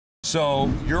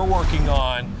So you're working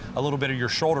on a little bit of your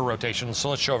shoulder rotation. So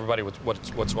let's show everybody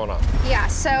what's going on. Yeah,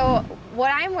 so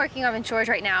what I'm working on with George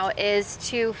right now is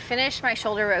to finish my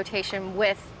shoulder rotation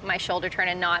with my shoulder turn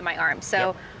and not my arm. So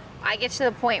Yep. I get to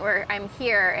the point where I'm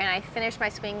here and I finish my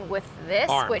swing with this,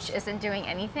 Arms. which isn't doing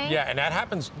anything. Yeah, and that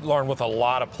happens, Lauren, with a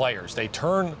lot of players. They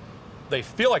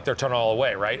feel like they're turning all the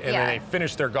way, right? And Yeah. then they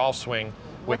finish their golf swing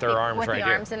with their arms with right the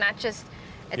here. arms, and that just,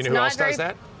 it's You know who not else very, does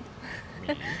that?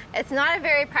 It's not a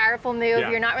very powerful move. Yeah.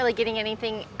 You're not really getting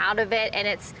anything out of it, and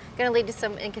it's going to lead to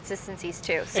some inconsistencies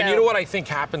too. So, And you know what I think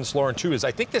happens, Lauren, too, is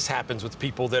I think this happens with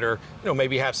people that are,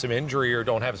 maybe have some injury or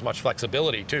don't have as much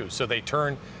flexibility too. So they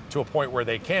turn to a point where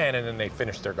they can, and then they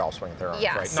finish their golf swing with their arms,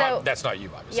 Yeah, right? so- That's not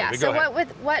you, obviously. yeah. but So go ahead.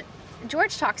 what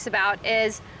George talks about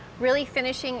is really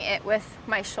finishing it with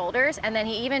my shoulders, and then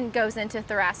he even goes into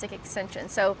thoracic extension.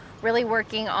 So really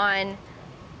working on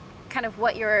kind of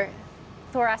what your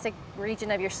thoracic region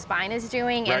of your spine is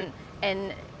doing, Right.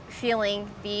 and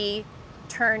feeling the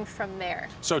turn from there.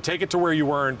 So take it to where you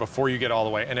weren't before you get all the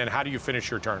way, and then how do you finish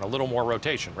your turn? A little more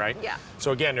rotation, right? Yeah.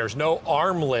 So again, there's no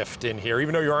arm lift in here.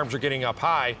 Even though your arms are getting up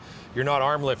high, you're not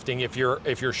arm lifting. If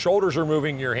your shoulders are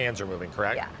moving, your hands are moving,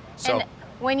 correct? Yeah. So And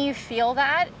when you feel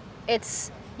that,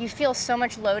 you feel so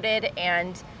much loaded,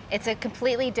 and it's a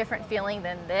completely different feeling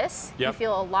than this. Yep. You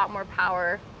feel a lot more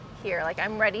power here. Like,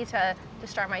 I'm ready to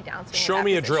start my downswing. show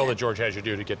me a drill that George has you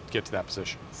do to get to that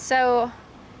position. So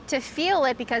to feel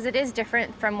it, because it is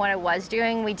different from what I was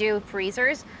doing, we do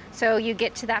freezers. So you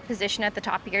get to that position at the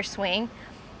top of your swing.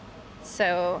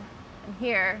 So I'm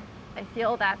here, I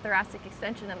feel that thoracic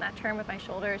extension and that turn with my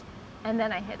shoulders, and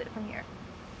then I hit it from here.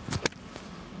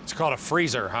 It's called a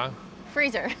freezer, huh?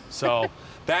 Freezer. So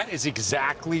that is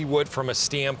exactly what, from a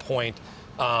standpoint,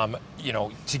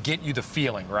 to get you the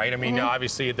feeling, right? I mean,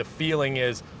 obviously the feeling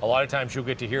is a lot of times you'll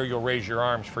get to here, you'll raise your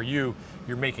arms. For you,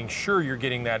 you're making sure you're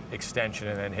getting that extension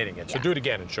and then hitting it. So Yeah. do it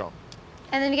again and show them.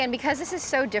 And then again, because this is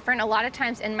so different, a lot of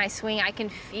times in my swing, I can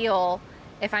feel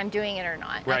if I'm doing it or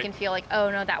not. Right. I can feel like, oh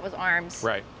no, that was arms.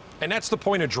 Right. And that's the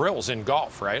point of drills in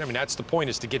golf, right? I mean, that's the point,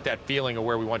 is to get that feeling of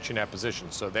where we want you in that position.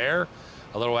 So there,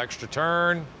 a little extra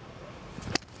turn.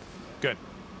 Good,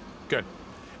 good.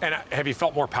 And have you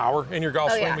felt more power in your golf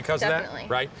Oh, swing yeah, because of definitely, that?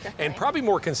 Right? definitely. And probably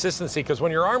more consistency, because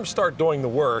when your arms start doing the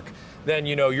work, then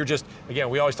you're just, again,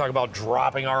 we always talk about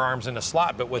dropping our arms in the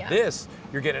slot, but with Yeah. this,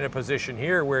 you're getting in a position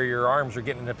here where your arms are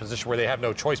getting in a position where they have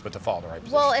no choice but to fall in the right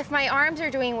position. Well, if my arms are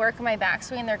doing work on my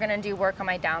backswing, they're gonna do work on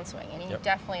my downswing, and you Yep.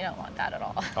 definitely don't want that at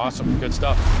all. Awesome, good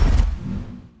stuff.